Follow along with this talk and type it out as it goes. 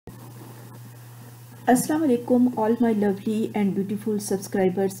Assalamu alaikum, all my lovely and beautiful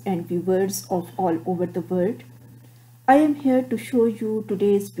subscribers and viewers of all over the world. I am here to show you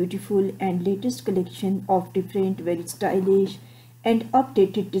today's beautiful and latest collection of different very stylish and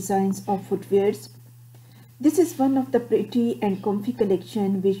updated designs of footwears. This is one of the pretty and comfy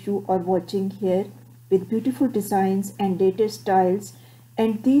collection which you are watching here with beautiful designs and latest styles,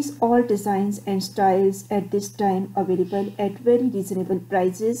 and these all designs and styles at this time available at very reasonable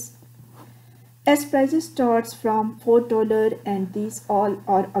prices. As prices starts from $4 and these all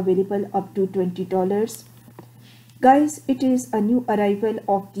are available up to $20. Guys, it is a new arrival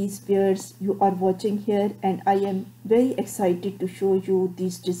of these pairs you are watching here, and I am very excited to show you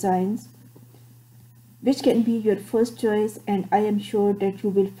these designs which can be your first choice, and I am sure that you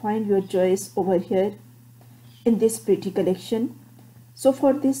will find your choice over here in this pretty collection. So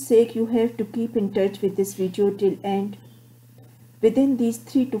for this sake you have to keep in touch with this video till end. Within these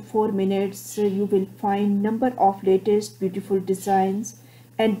 3 to 4 minutes, you will find number of latest beautiful designs,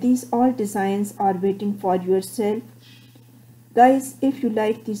 and these all designs are waiting for yourself. Guys, if you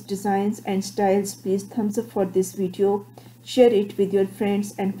like these designs and styles, please thumbs up for this video, share it with your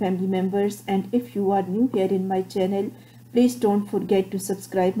friends and family members, and if you are new here in my channel, please don't forget to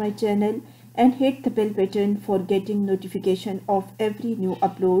subscribe my channel and hit the bell button for getting notification of every new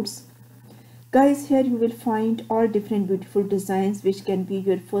uploads. Guys, here you will find all different beautiful designs which can be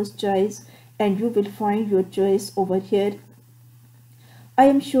your first choice, and you will find your choice over here. I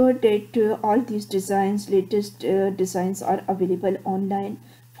am sure that all these designs, latest designs are available online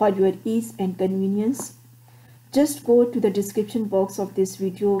for your ease and convenience. Just go to the description box of this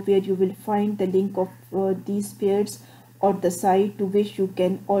video where you will find the link of these pairs or the site to which you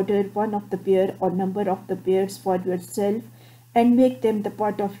can order one of the pair or number of the pairs for yourself and make them the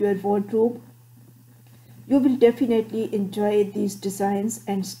part of your wardrobe. You will definitely enjoy these designs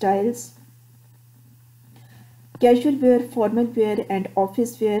and styles. Casual wear, formal wear and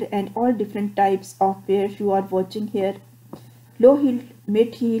office wear, and all different types of pairs you are watching here. Low heel,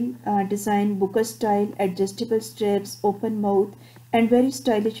 mid heel design, booker style, adjustable straps, open mouth, and very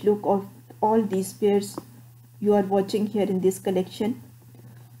stylish look of all these pairs you are watching here in this collection.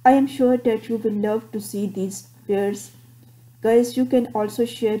 I am sure that you will love to see these pairs. Guys, you can also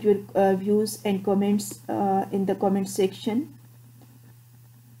share your views and comments in the comment section.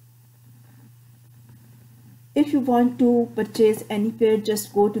 If you want to purchase any pair,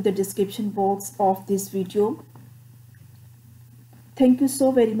 just go to the description box of this video. Thank you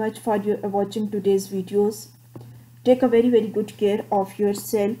so very much for watching today's videos. Take a very good care of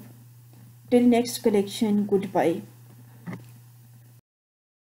yourself. Till next collection, goodbye.